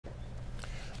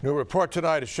New report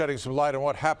tonight is shedding some light on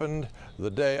what happened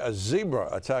the day a zebra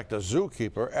attacked a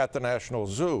zookeeper at the National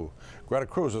Zoo. Greta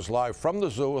Cruz is live from the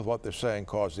zoo with what they're saying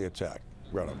caused the attack.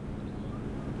 Greta.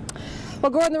 Well,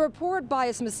 Gordon, the report by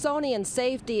a Smithsonian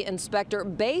safety inspector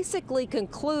basically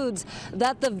concludes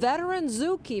that the veteran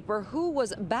zookeeper who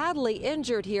was badly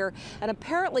injured here and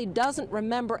apparently doesn't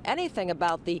remember anything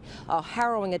about the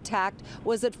harrowing attack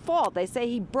was at fault. They say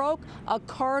he broke a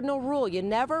cardinal rule. You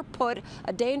never put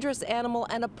a dangerous animal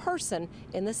and a person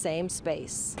in the same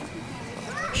space.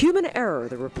 Human error,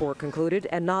 the report concluded,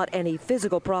 and not any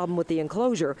physical problem with the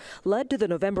enclosure, led to the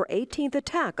November 18th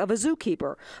attack of a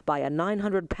zookeeper by a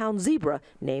 900-pound zebra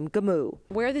named Gamu.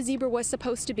 Where the zebra was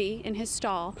supposed to be in his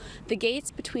stall, the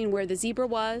gates between where the zebra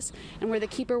was and where the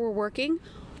keeper were working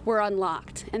were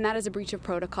unlocked, and that is a breach of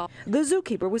protocol. The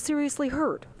zookeeper was seriously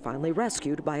hurt, finally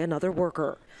rescued by another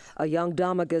worker. A young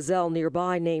Dama gazelle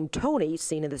nearby named Tony,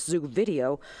 seen in the zoo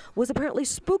video, was apparently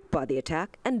spooked by the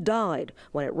attack and died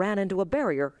when it ran into a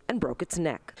barrier and broke its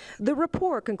neck. The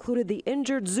report concluded the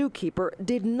injured zookeeper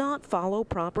did not follow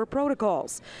proper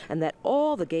protocols and that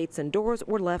all the gates and doors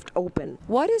were left open.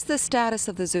 What is the status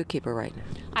of the zookeeper right now?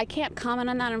 I can't comment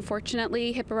on that,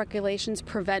 unfortunately. HIPAA regulations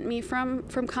prevent me from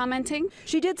commenting.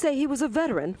 She did say he was a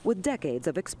veteran with decades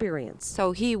of experience.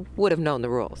 So he would have known the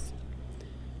rules.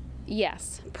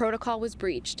 Yes, protocol was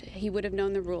breached. He would have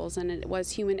known the rules, and it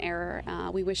was human error.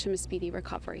 We wish him a speedy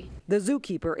recovery. The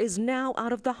zookeeper is now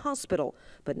out of the hospital,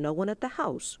 but no one at the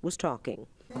house was talking.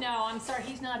 No, I'm sorry,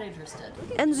 he's not interested.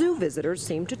 And zoo visitors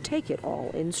seem to take it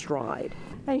all in stride.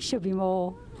 They should be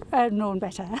more known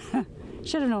better.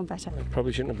 Should have known better.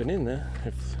 Probably shouldn't have been in there.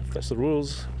 If that's the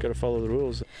rules, got to follow the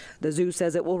rules. The zoo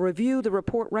says it will review the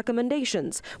report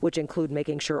recommendations, which include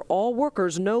making sure all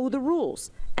workers know the rules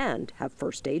and have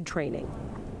first aid training.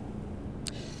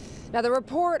 Now, the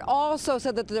report also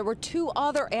said that there were 2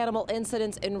 other animal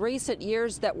incidents in recent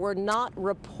years that were not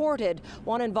reported.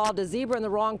 One involved a zebra in the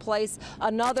wrong place,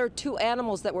 another 2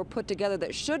 animals that were put together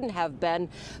that shouldn't have been.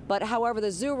 But however,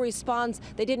 the zoo responds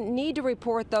they didn't need to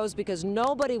report those because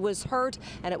nobody was hurt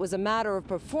and it was a matter of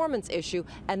performance issue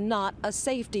and not a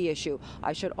safety issue.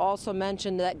 I should also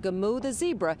mention that Gamu the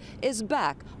zebra is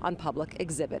back on public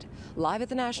exhibit. Live at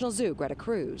the National Zoo, Greta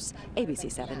Cruz, ABC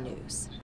 7 News.